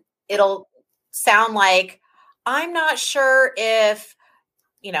 it'll sound like, I'm not sure if,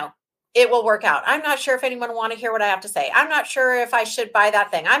 it will work out. I'm not sure if anyone will want to hear what I have to say. I'm not sure if I should buy that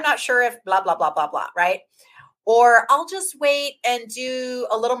thing. I'm not sure if blah, blah, blah, blah, blah. Right. Or I'll just wait and do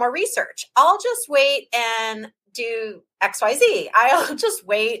a little more research. I'll just wait and do XYZ. I'll just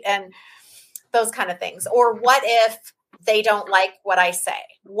wait and those kind of things. Or what if they don't like what I say?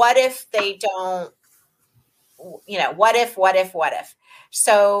 What if they don't, what if?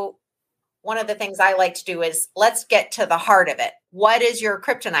 So one of the things I like to do is let's get to the heart of it. What is your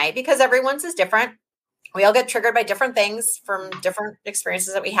kryptonite? Because everyone's is different. We all get triggered by different things from different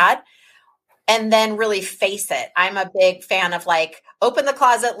experiences that we had. And then really face it. I'm a big fan of like, open the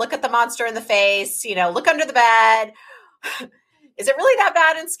closet, look at the monster in the face, look under the bed. Is it really that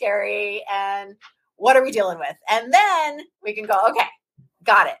bad and scary? And what are we dealing with? And then we can go, okay,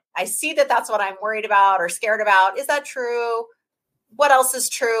 got it. I see that that's what I'm worried about or scared about. Is that true? What else is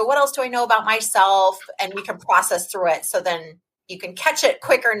true? What else do I know about myself? And we can process through it. So then you can catch it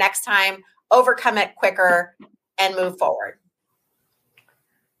quicker next time, overcome it quicker, and move forward.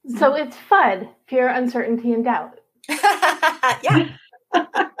 So it's FUD, fear, uncertainty, and doubt. Yeah.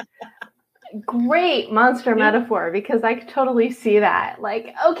 Great monster metaphor, because I could totally see that.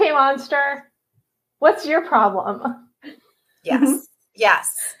 Like, okay, monster, what's your problem? Yes.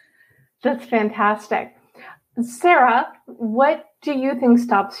 Yes. That's fantastic. Sara, what do you think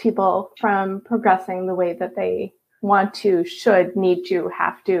stops people from progressing the way that they want to, should, need to,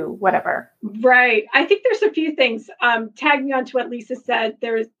 have to, whatever? Right. I think there's a few things. Tagging on to what Leisa said,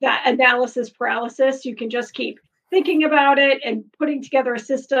 there's that analysis paralysis. You can just keep thinking about it and putting together a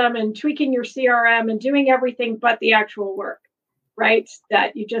system and tweaking your CRM and doing everything but the actual work, right?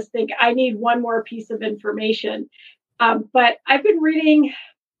 That you just think, I need one more piece of information. But I've been reading,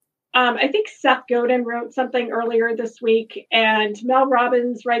 I think Seth Godin wrote something earlier this week, and Mel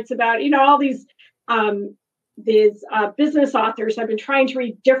Robbins writes about, all these business authors. I've been trying to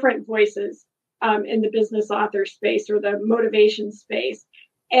read different voices in the business author space or the motivation space.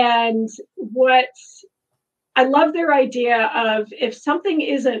 And what I love their idea of,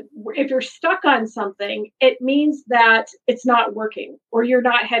 if you're stuck on something, it means that it's not working or you're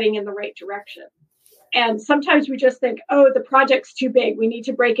not heading in the right direction. And sometimes we just think, oh, the project's too big. We need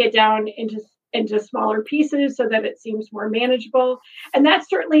to break it down into smaller pieces so that it seems more manageable. And that's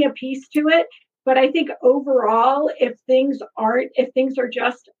certainly a piece to it. But I think overall, if things are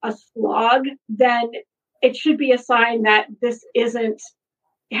just a slog, then it should be a sign that this isn't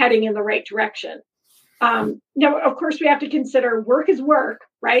heading in the right direction. Now, of course, we have to consider work is work,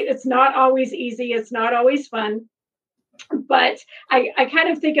 right? It's not always easy. It's not always fun. But I kind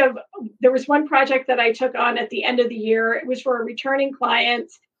of think of, there was one project that I took on at the end of the year. It was for a returning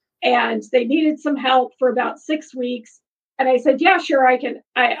client, and they needed some help for about 6 weeks. And I said, yeah, sure, I can.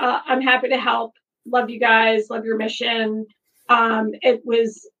 I'm happy to help. Love you guys. Love your mission. It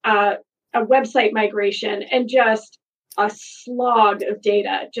was a website migration and just a slog of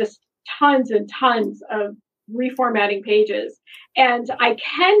data, just tons and tons of reformatting pages. And I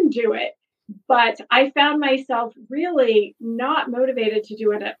can do it, but I found myself really not motivated to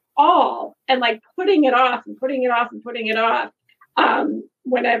do it at all, and like putting it off and putting it off and putting it off.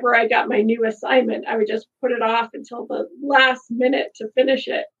 Whenever I got my new assignment, I would just put it off until the last minute to finish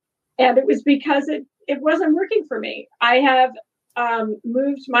it. And it was because it wasn't working for me. I have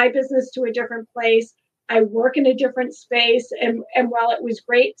moved my business to a different place. I work in a different space. And while it was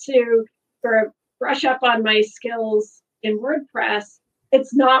great to sort of brush up on my skills in WordPress,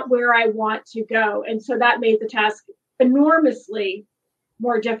 it's not where I want to go. And so that made the task enormously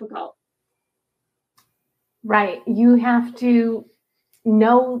more difficult. Right. You have to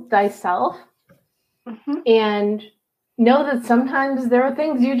know thyself and know that sometimes there are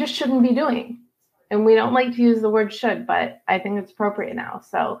things you just shouldn't be doing. And we don't like to use the word should, but I think it's appropriate now.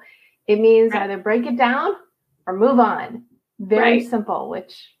 So it means either break it down or move on. Very simple,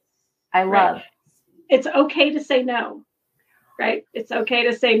 which I love. It's okay to say no, right? It's okay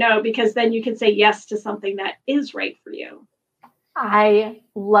to say no, because then you can say yes to something that is right for you. I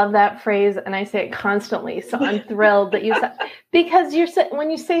love that phrase, and I say it constantly. So I'm thrilled that you said, because when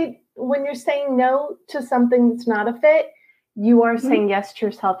you're saying no to something that's not a fit, you are saying yes to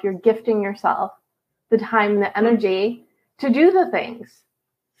yourself. You're gifting yourself the time, the energy to do the things.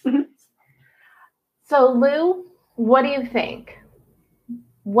 So, Lou, what do you think?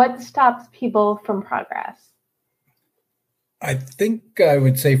 What stops people from progress? I think I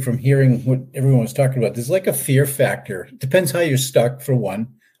would say, from hearing what everyone was talking about, there's like a fear factor. It depends how you're stuck, for one.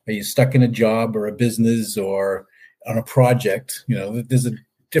 Are you stuck in a job or a business or on a project? There's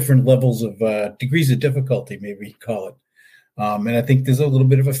different levels of degrees of difficulty, maybe you call it. And I think there's a little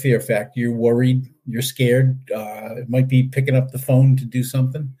bit of a fear factor. You're worried, you're scared. It might be picking up the phone to do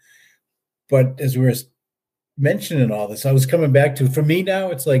something. But as we were mentioning all this, I was coming back to, for me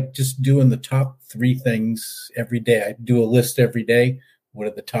now, it's like just doing the top 3 things every day. I do a list every day. What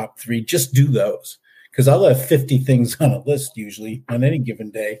are the top 3? Just do those. Because I'll have 50 things on a list usually on any given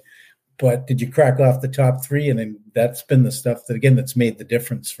day. But did you crack off the top 3? And then that's been the stuff that, again, that's made the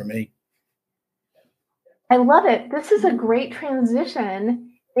difference for me. I love it. This is a great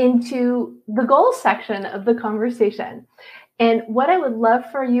transition into the goals section of the conversation. And what I would love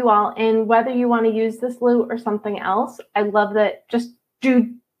for you all, and whether you want to use this, Lou, or something else, I love that just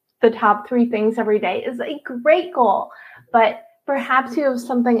do the top 3 things every day is a great goal. But perhaps you have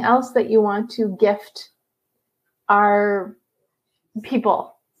something else that you want to gift our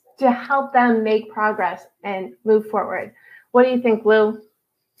people to help them make progress and move forward. What do you think, Lou?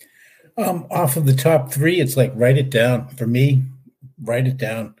 Off of the top 3, it's like, write it down. For me, write it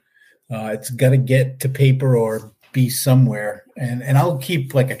down. It's got to get to paper or be somewhere. And I'll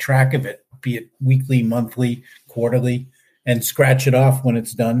keep like a track of it, be it weekly, monthly, quarterly, and scratch it off when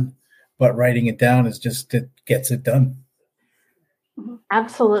it's done. But writing it down is just, it gets it done.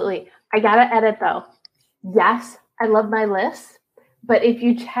 Absolutely. I got to edit though. Yes, I love my list. But if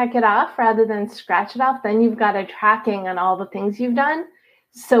you check it off rather than scratch it off, then you've got a tracking on all the things you've done.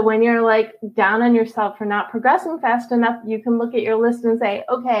 So when you're like down on yourself for not progressing fast enough, you can look at your list and say,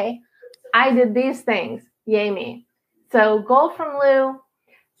 okay, I did these things. Yay me. So goal from Lou,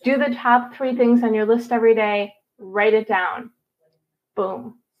 do the top 3 things on your list every day, write it down.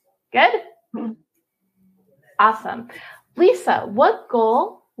 Boom. Good? Awesome. Leisa, what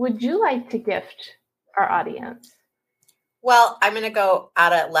goal would you like to gift our audience? Well, I'm going to go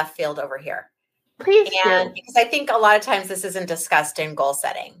out of left field over here. Please do. Because I think a lot of times this isn't discussed in goal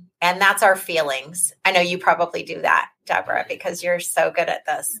setting, and that's our feelings. I know you probably do that, Deborah, because you're so good at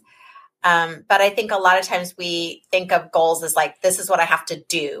this. But I think a lot of times we think of goals as like, this is what I have to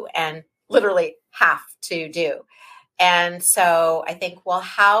do, and literally have to do. And so I think, well,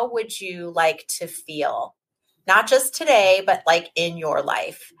 how would you like to feel? Not just today, but like in your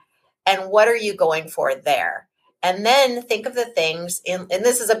life. And what are you going for there? And then think of the things and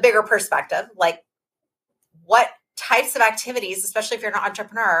this is a bigger perspective, like what types of activities, especially if you're an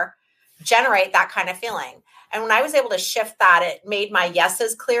entrepreneur, generate that kind of feeling. And when I was able to shift that, it made my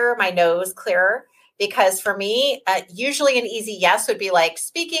yeses clearer, my no's clearer. Because for me, usually an easy yes would be like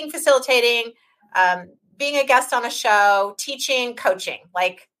speaking, facilitating, being a guest on a show, teaching, coaching.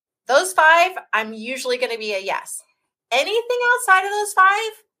 Like those 5, I'm usually going to be a yes. Anything outside of those 5,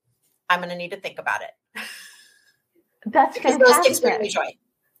 I'm going to need to think about it. That's because fantastic. those things bring me joy.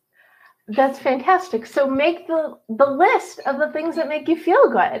 That's fantastic. So make the list of the things that make you feel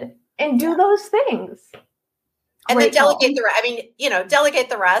good and do those things. And then delegate the rest. I mean, delegate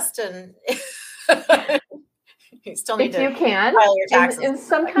the rest, and you still need if you can. file your taxes. And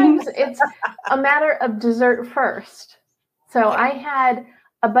sometimes it's a matter of dessert first. So I had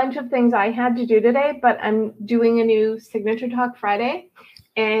a bunch of things I had to do today, but I'm doing a new Signature Talk Friday.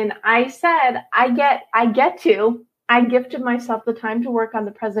 And I said, I gifted myself the time to work on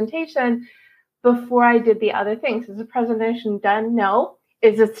the presentation before I did the other things. Is the presentation done? No.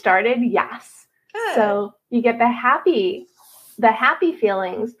 Is it started? Yes. Good. So you get the happy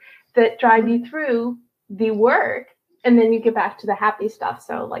feelings that drive you through the work, and then you get back to the happy stuff.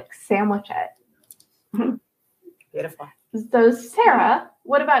 So like sandwich it. Beautiful. So Sara,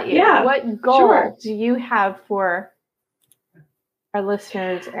 what about you? Yeah, what goal do you have for our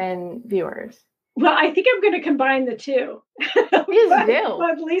listeners and viewers? Well, I think I'm going to combine the two. Please do.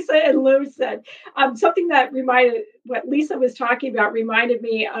 What Leisa and Lou said. Something that what Leisa was talking about reminded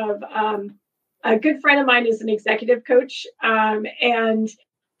me of a good friend of mine is an executive coach. And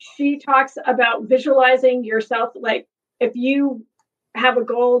she talks about visualizing yourself. Like if you have a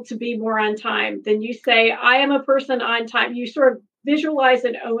goal to be more on time, then you say, I am a person on time. You sort of visualize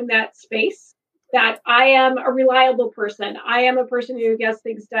and own that space. That I am a reliable person. I am a person who gets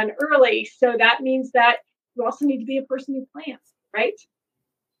things done early. So that means that you also need to be a person who plans, right?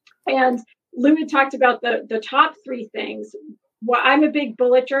 And Lou had talked about the top 3 things. Well, I'm a big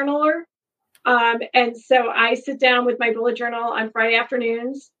bullet journaler. And so I sit down with my bullet journal on Friday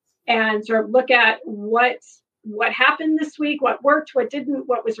afternoons and sort of look at what happened this week, what worked, what didn't,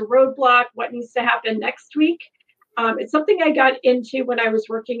 what was a roadblock, what needs to happen next week. It's something I got into when I was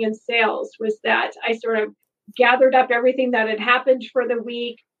working in sales, was that I sort of gathered up everything that had happened for the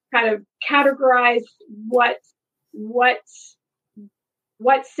week, kind of categorized what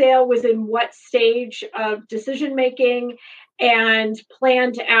sale was in what stage of decision making, and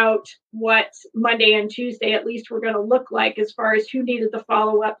planned out what Monday and Tuesday at least were going to look like as far as who needed the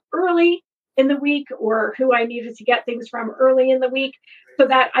follow-up early in the week or who I needed to get things from early in the week, so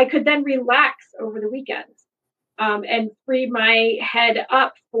that I could then relax over the weekend and free my head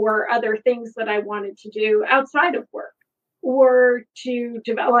up for other things that I wanted to do outside of work, or to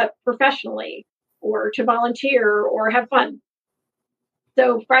develop professionally, or to volunteer or have fun.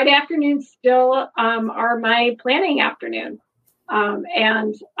 So Friday afternoons still are my planning afternoon.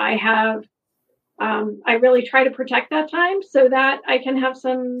 And I really try to protect that time so that I can have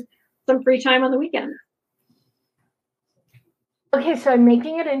some free time on the weekend. Okay, so I'm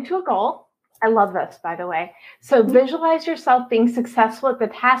making it into a goal. I love this, by the way. So visualize yourself being successful at the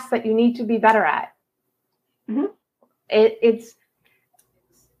tasks that you need to be better at. Mm-hmm.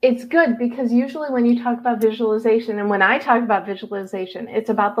 It's good, because usually when you talk about visualization, and when I talk about visualization, it's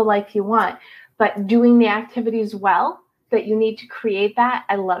about the life you want, but doing the activities well that you need to create that.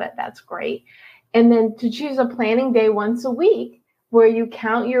 I love it. That's great. And then to choose a planning day once a week where you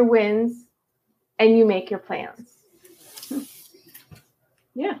count your wins and you make your plans.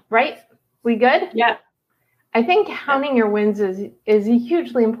 Yeah. Right? We good? Yeah. I think counting your wins is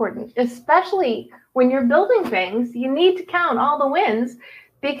hugely important, especially when you're building things. You need to count all the wins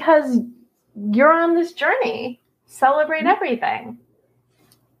because you're on this journey. Celebrate everything.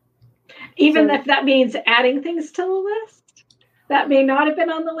 Even if that means adding things to the list that may not have been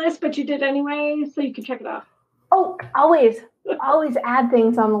on the list, but you did anyway, so you can check it off. Oh, always add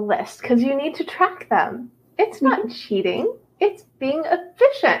things on the list, because you need to track them. It's not cheating. It's being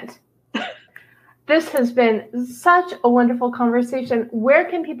efficient. This has been such a wonderful conversation. Where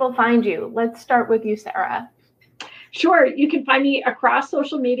can people find you? Let's start with you, Sara. Sure. You can find me across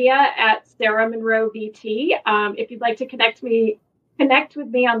social media at Sara Munro VT. If you'd like to connect with me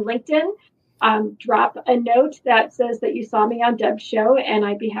on LinkedIn, drop a note that says that you saw me on Deb's show, and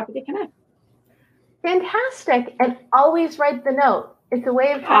I'd be happy to connect. Fantastic. And always write the note. It's a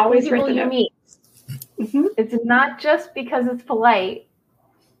way of talking to people you meet. Mm-hmm. It's not just because it's polite.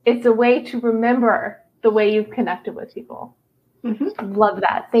 It's a way to remember the way you've connected with people. Mm-hmm. Love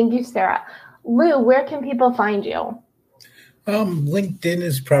that. Thank you, Sara. Lou, where can people find you? LinkedIn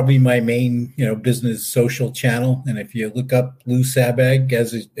is probably my main, business social channel. And if you look up Lou Sabbag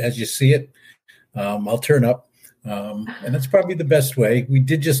as you see it, I'll turn up. And that's probably the best way. We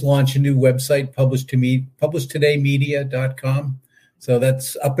did just launch a new website, publishtodaymedia.com. So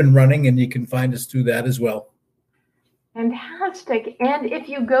that's up and running, and you can find us through that as well. Fantastic. And if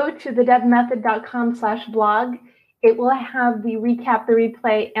you go to thedebmethod.com/blog, it will have the recap, the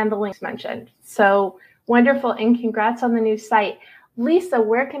replay, and the links mentioned. So wonderful. And congrats on the new site. Leisa,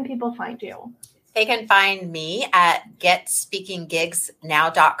 where can people find you? They can find me at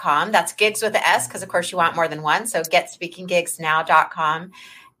getspeakinggigsnow.com. That's gigs with an S, because of course you want more than one. So getspeakinggigsnow.com.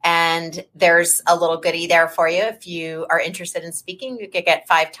 And there's a little goodie there for you. If you are interested in speaking, you could get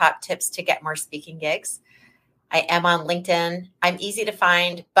 5 top tips to get more speaking gigs. I am on LinkedIn. I'm easy to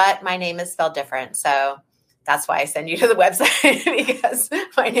find, but my name is spelled different. So that's why I send you to the website, because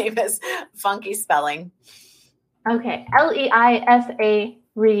my name is funky spelling. Okay. Leisa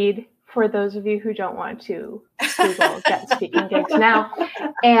Reid, for those of you who don't want to Google Get Speaking Gigs Now.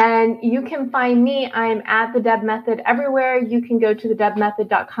 And you can find me. I'm at the Deb Method everywhere. You can go to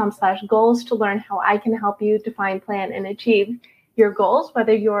thedebmethod.com/goals to learn how I can help you define, plan, and achieve your goals,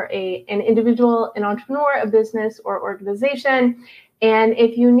 whether you're an individual, an entrepreneur, a business, or organization. And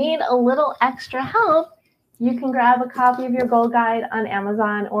if you need a little extra help, you can grab a copy of your goal guide on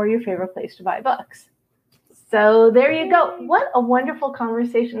Amazon or your favorite place to buy books. So there you go. What a wonderful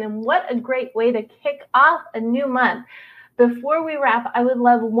conversation, and what a great way to kick off a new month. Before we wrap, I would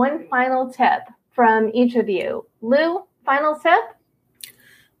love one final tip from each of you. Lou, final tip?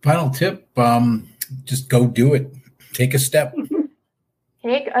 Final tip, just go do it. Take a step.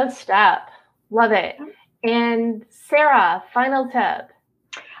 Take a step. Love it. And Sara, final tip.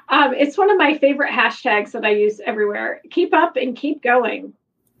 It's one of my favorite hashtags that I use everywhere. Keep up and keep going.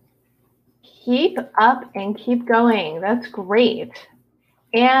 Keep up and keep going. That's great.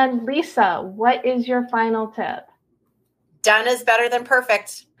 And Leisa, what is your final tip? Done is better than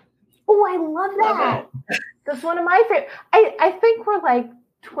perfect. Oh, I love that. That's one of my favorite. I think we're like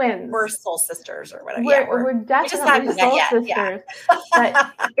twins. We're soul sisters or whatever. We're definitely soul sisters. Yeah.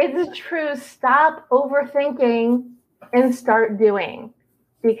 But it's true. Stop overthinking and start doing,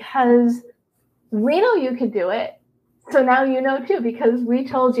 because we know you could do it. So now you know too, because we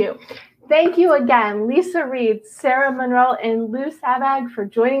told you. Thank you again, Leisa Reid, Sara Munro, and Lou Sabbag for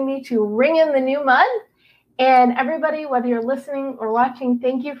joining me to ring in the new mud. And everybody, whether you're listening or watching,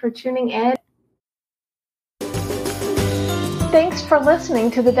 thank you for tuning in. Thanks for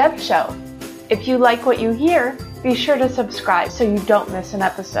listening to The Deb Show. If you like what you hear, be sure to subscribe so you don't miss an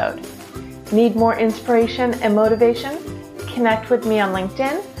episode. Need more inspiration and motivation? Connect with me on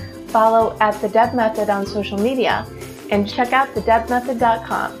LinkedIn, follow @The Deb Method on social media, and check out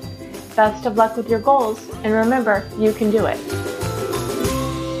thedebmethod.com. Best of luck with your goals, and remember, you can do it.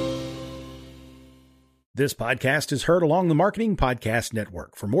 This podcast is heard along the Marketing Podcast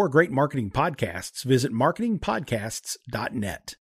Network. For more great marketing podcasts, visit marketingpodcasts.net.